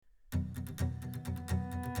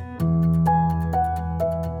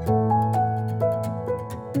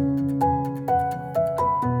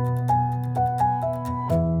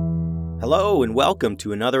Hello and welcome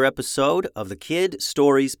to another episode of the Kid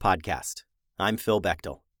Stories Podcast. I'm Phil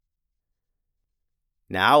Bechtel.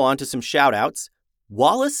 Now on to some shout-outs.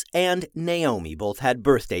 Wallace and Naomi both had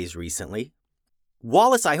birthdays recently.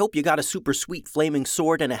 Wallace, I hope you got a super sweet flaming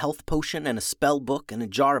sword and a health potion and a spell book and a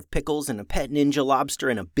jar of pickles and a pet ninja lobster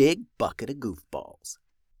and a big bucket of goofballs.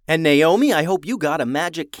 And Naomi, I hope you got a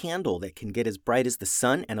magic candle that can get as bright as the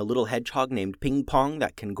sun and a little hedgehog named Ping Pong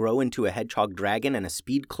that can grow into a hedgehog dragon and a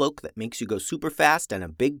speed cloak that makes you go super fast and a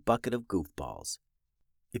big bucket of goofballs.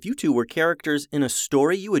 If you two were characters in a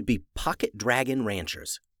story, you would be pocket dragon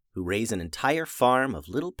ranchers who raise an entire farm of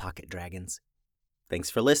little pocket dragons. Thanks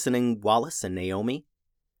for listening, Wallace and Naomi.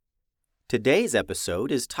 Today's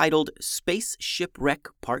episode is titled Space Shipwreck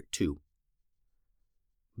Part 2.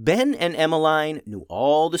 Ben and Emmeline knew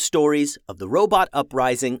all the stories of the robot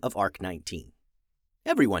uprising of Arc-19.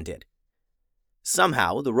 Everyone did.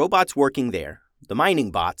 Somehow, the robots working there, the mining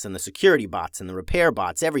bots and the security bots and the repair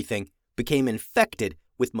bots, everything, became infected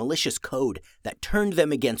with malicious code that turned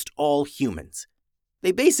them against all humans.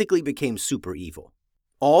 They basically became super evil.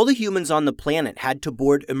 All the humans on the planet had to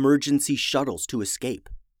board emergency shuttles to escape.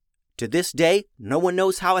 To this day, no one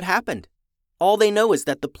knows how it happened. All they know is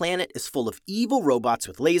that the planet is full of evil robots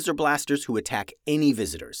with laser blasters who attack any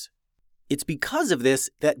visitors. It's because of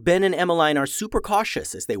this that Ben and Emmeline are super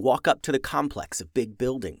cautious as they walk up to the complex of big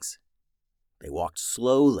buildings. They walked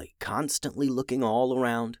slowly, constantly looking all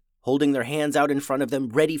around, holding their hands out in front of them,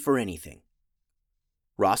 ready for anything.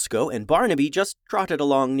 Roscoe and Barnaby just trotted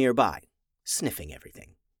along nearby, sniffing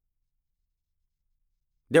everything.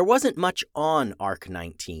 There wasn't much on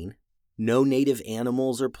Arc-19. No native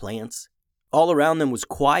animals or plants. All around them was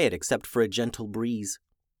quiet except for a gentle breeze.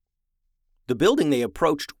 The building they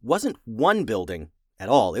approached wasn't one building at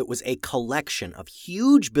all. It was a collection of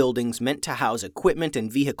huge buildings meant to house equipment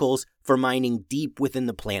and vehicles for mining deep within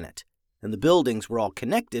the planet, and the buildings were all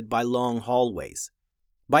connected by long hallways.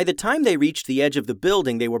 By the time they reached the edge of the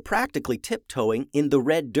building, they were practically tiptoeing in the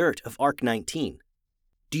red dirt of Arc-19.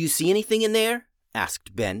 "Do you see anything in there?"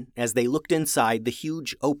 asked Ben as they looked inside the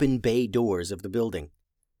huge open bay doors of the building.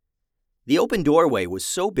 The open doorway was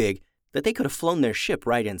so big that they could have flown their ship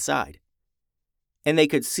right inside. And they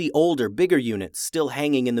could see older, bigger units still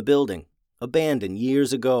hanging in the building, abandoned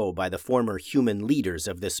years ago by the former human leaders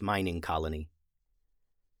of this mining colony.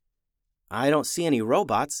 "I don't see any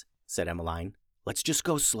robots," said Emmeline. "Let's just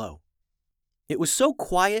go slow." It was so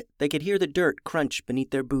quiet they could hear the dirt crunch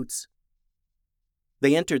beneath their boots.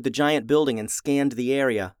 They entered the giant building and scanned the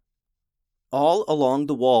area. All along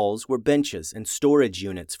the walls were benches and storage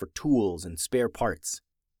units for tools and spare parts.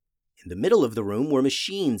 In the middle of the room were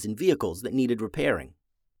machines and vehicles that needed repairing.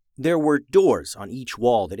 There were doors on each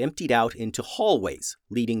wall that emptied out into hallways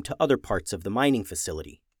leading to other parts of the mining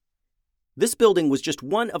facility. This building was just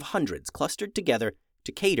one of hundreds clustered together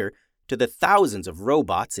to cater to the thousands of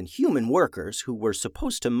robots and human workers who were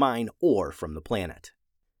supposed to mine ore from the planet.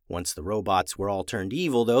 Once the robots were all turned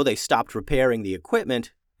evil, though, they stopped repairing the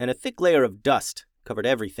equipment, and a thick layer of dust covered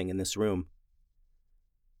everything in this room.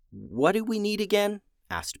 "What do we need again?"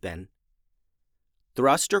 asked Ben.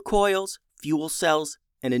 "Thruster coils, fuel cells,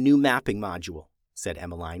 and a new mapping module," said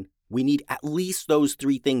Emmeline. "We need at least those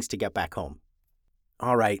 3 things to get back home."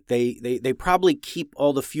 "All right, they probably keep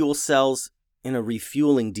all the fuel cells in a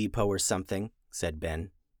refueling depot or something," said Ben.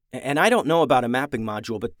 "And I don't know about a mapping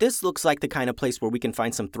module, but this looks like the kind of place where we can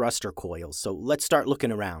find some thruster coils, so let's start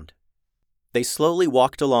looking around." They slowly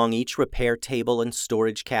walked along each repair table and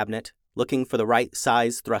storage cabinet, looking for the right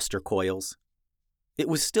size thruster coils. It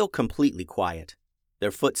was still completely quiet.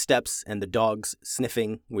 Their footsteps and the dogs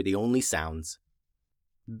sniffing were the only sounds.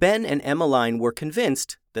 Ben and Emmeline were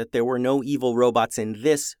convinced that there were no evil robots in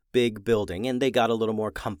this big building, and they got a little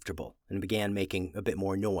more comfortable and began making a bit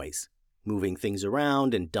more noise, moving things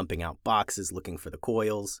around and dumping out boxes looking for the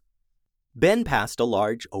coils. Ben passed a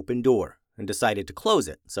large open door and decided to close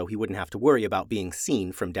it so he wouldn't have to worry about being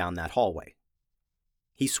seen from down that hallway.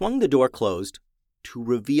 He swung the door closed to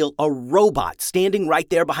reveal a robot standing right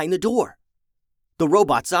there behind the door. The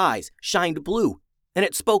robot's eyes shined blue, and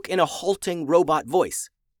it spoke in a halting robot voice.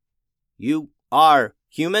 "You are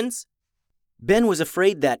humans?" Ben was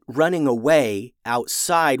afraid that running away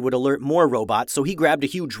outside would alert more robots, so he grabbed a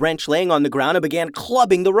huge wrench laying on the ground and began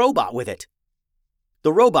clubbing the robot with it.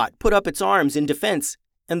 The robot put up its arms in defense,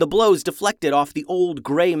 and the blows deflected off the old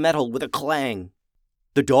gray metal with a clang.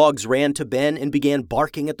 The dogs ran to Ben and began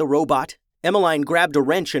barking at the robot. Emmeline grabbed a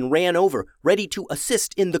wrench and ran over, ready to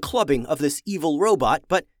assist in the clubbing of this evil robot,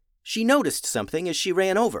 but she noticed something as she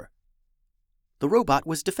ran over. The robot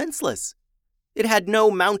was defenseless. It had no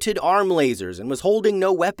mounted arm lasers and was holding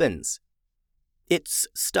no weapons. Its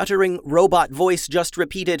stuttering robot voice just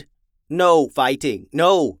repeated, "No fighting,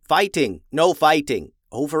 no fighting, no fighting,"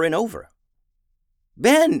 over and over.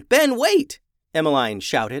 "Ben, wait!" Emmeline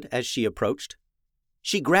shouted as she approached.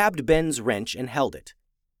 She grabbed Ben's wrench and held it.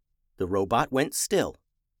 The robot went still.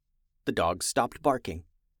 The dog stopped barking.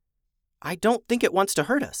 "I don't think it wants to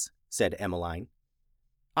hurt us," said Emmeline.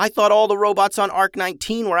 "I thought all the robots on Arc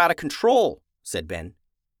 19 were out of control," said Ben.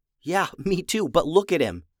 "Yeah, me too, but look at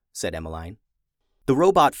him," said Emmeline. The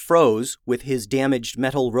robot froze with his damaged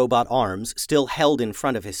metal robot arms still held in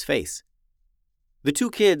front of his face. The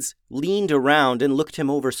two kids leaned around and looked him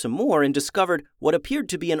over some more and discovered what appeared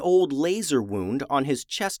to be an old laser wound on his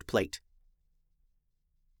chest plate.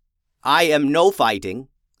 "I am no fighting,"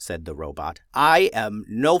 said the robot. "I am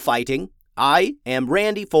no fighting. I am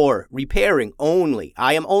Randy for repairing only.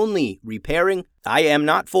 I am only repairing. I am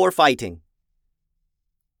not for fighting."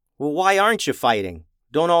 "Well, why aren't you fighting?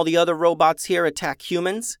 Don't all the other robots here attack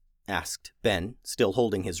humans?" asked Ben, still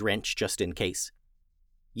holding his wrench just in case.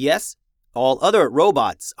 "Yes, all other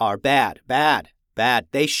robots are bad.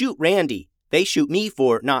 They shoot Randy. They shoot me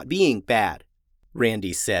for not being bad,"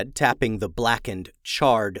 Randy said, tapping the blackened,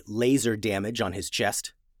 charred laser damage on his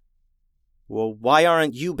chest. "Well, why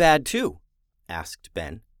aren't you bad too?" asked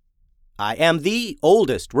Ben. "I am the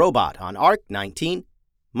oldest robot on Arc 19.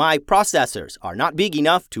 My processors are not big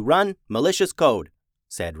enough to run malicious code,"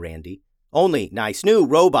 said Randy. "Only nice new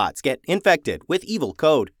robots get infected with evil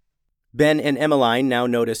code." Ben and Emmeline now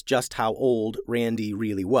noticed just how old Randy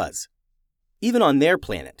really was. Even on their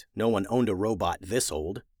planet, no one owned a robot this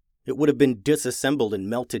old. It would have been disassembled and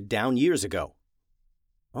melted down years ago.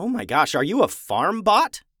 "Oh my gosh, are you a farm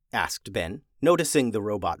bot?" asked Ben, noticing the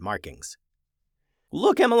robot markings.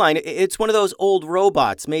 "Look, Emmeline, it's one of those old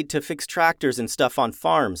robots made to fix tractors and stuff on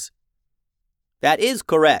farms." "That is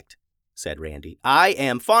correct," said Randy. "I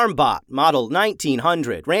am Farm Bot, model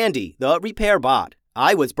 1900, Randy, the repair bot.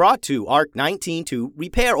 I was brought to Arc 19 to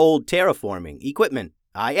repair old terraforming equipment.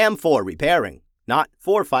 I am for repairing, not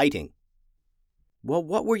for fighting." "Well,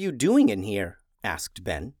 what were you doing in here?" asked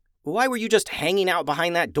Ben. "Why were you just hanging out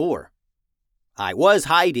behind that door?" "I was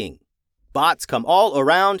hiding. Bots come all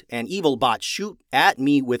around, and evil bots shoot at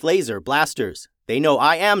me with laser blasters. They know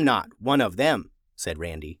I am not one of them," said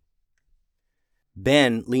Randy.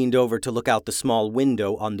 Ben leaned over to look out the small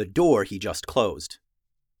window on the door he just closed.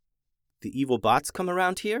 "The evil bots come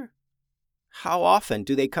around here? How often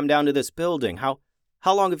do they come down to this building? How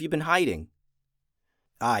long have you been hiding?"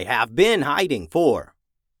 "I have been hiding for..."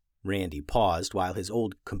 Randy paused while his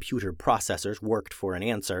old computer processors worked for an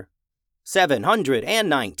answer.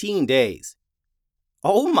 719 days.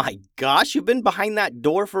 "Oh my gosh, you've been behind that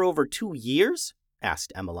door for over 2 years?"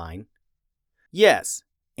 asked Emmeline. "Yes,"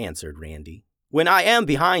 answered Randy. "When I am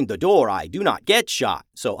behind the door, I do not get shot,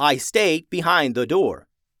 so I stay behind the door."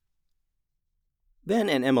 Ben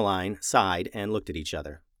and Emmeline sighed and looked at each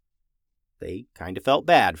other. They kind of felt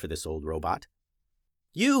bad for this old robot.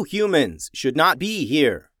 "You humans should not be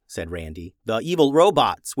here," said Randy. "The evil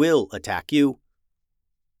robots will attack you."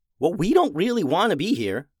 "Well, we don't really want to be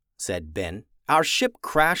here," said Ben. "Our ship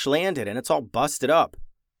crash landed and it's all busted up.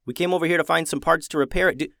 We came over here to find some parts to repair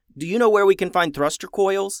it. Do you know where we can find thruster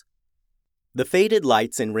coils?" The faded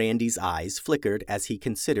lights in Randy's eyes flickered as he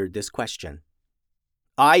considered this question.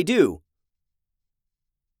 "I do."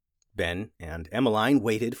 Ben and Emmeline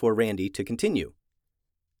waited for Randy to continue.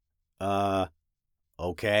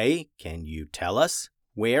 Okay, can you tell us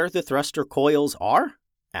where the thruster coils are?"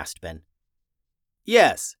 asked Ben.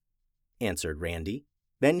 "Yes," answered Randy.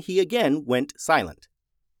 Then he again went silent.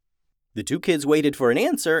 The two kids waited for an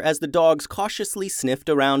answer as the dogs cautiously sniffed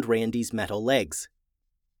around Randy's metal legs.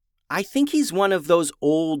 "I think he's one of those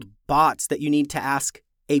old bots that you need to ask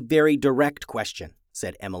a very direct question,"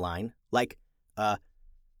 said Emmeline. Like,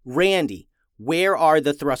 "Randy, where are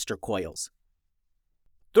the thruster coils?"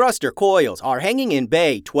 "Thruster coils are hanging in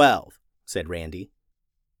Bay 12, said Randy.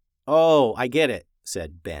 "Oh, I get it,"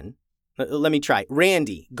 said Ben. Let me try.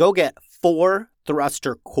 "Randy, go get 4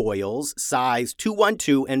 thruster coils, size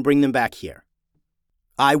 212, and bring them back here."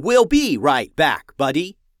 "I will be right back,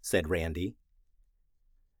 buddy," said Randy.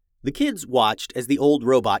 The kids watched as the old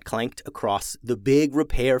robot clanked across the big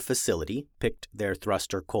repair facility, picked their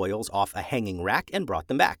thruster coils off a hanging rack, and brought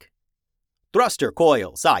them back. "Thruster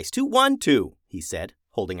coil, size 212, he said,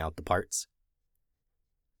 holding out the parts.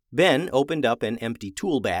 Ben opened up an empty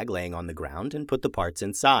tool bag laying on the ground and put the parts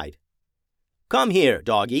inside. "Come here,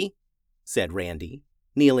 doggy," said Randy,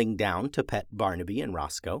 kneeling down to pet Barnaby and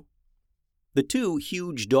Roscoe. The 2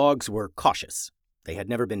 huge dogs were cautious. They had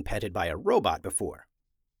never been petted by a robot before.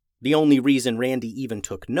 The only reason Randy even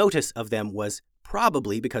took notice of them was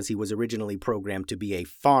probably because he was originally programmed to be a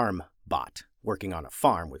farm bot, working on a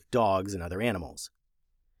farm with dogs and other animals.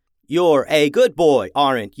 "You're a good boy,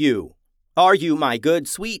 aren't you? Are you my good,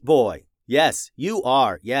 sweet boy? Yes, you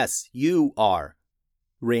are. Yes, you are,"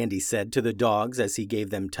 Randy said to the dogs as he gave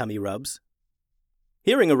them tummy rubs.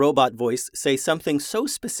 Hearing a robot voice say something so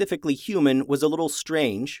specifically human was a little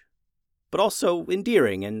strange, but also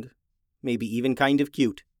endearing and maybe even kind of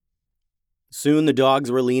cute. Soon the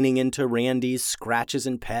dogs were leaning into Randy's scratches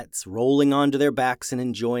and pets, rolling onto their backs and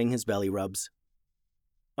enjoying his belly rubs.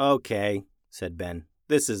 "Okay," said Ben.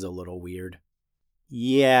 "This is a little weird."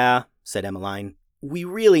 "Yeah," said Emmeline. "We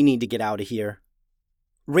really need to get out of here."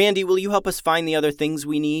 "Randy, will you help us find the other things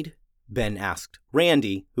we need?" Ben asked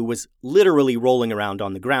Randy, who was literally rolling around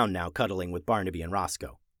on the ground now, cuddling with Barnaby and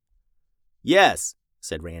Roscoe. "Yes,"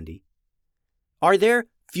 said Randy. "Are there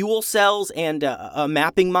fuel cells and a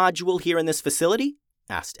mapping module here in this facility?"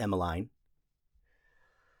 asked Emmeline.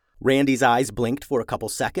 Randy's eyes blinked for a couple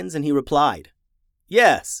seconds and he replied,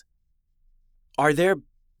 "Yes." "Are there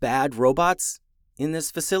bad robots in this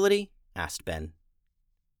facility?" asked Ben.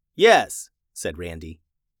 "Yes," said Randy.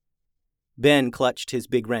 Ben clutched his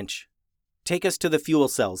big wrench. "Take us to the fuel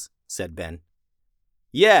cells," said Ben.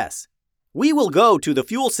 "Yes, we will go to the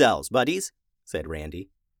fuel cells, buddies," said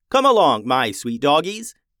Randy. "Come along, my sweet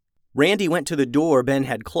doggies." Randy went to the door Ben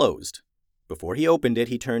had closed. Before he opened it,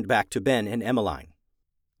 he turned back to Ben and Emmeline.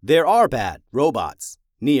 "There are bad robots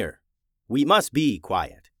near. We must be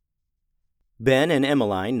quiet." Ben and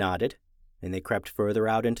Emmeline nodded, and they crept further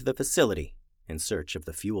out into the facility in search of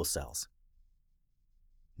the fuel cells.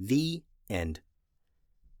 The end.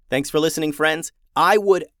 Thanks for listening, friends. I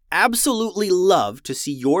would absolutely love to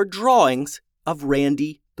see your drawings of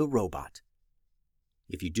Randy the robot.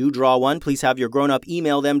 If you do draw one, please have your grown-up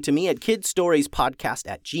email them to me at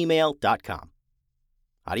kidstoriespodcast@gmail.com.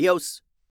 Adios.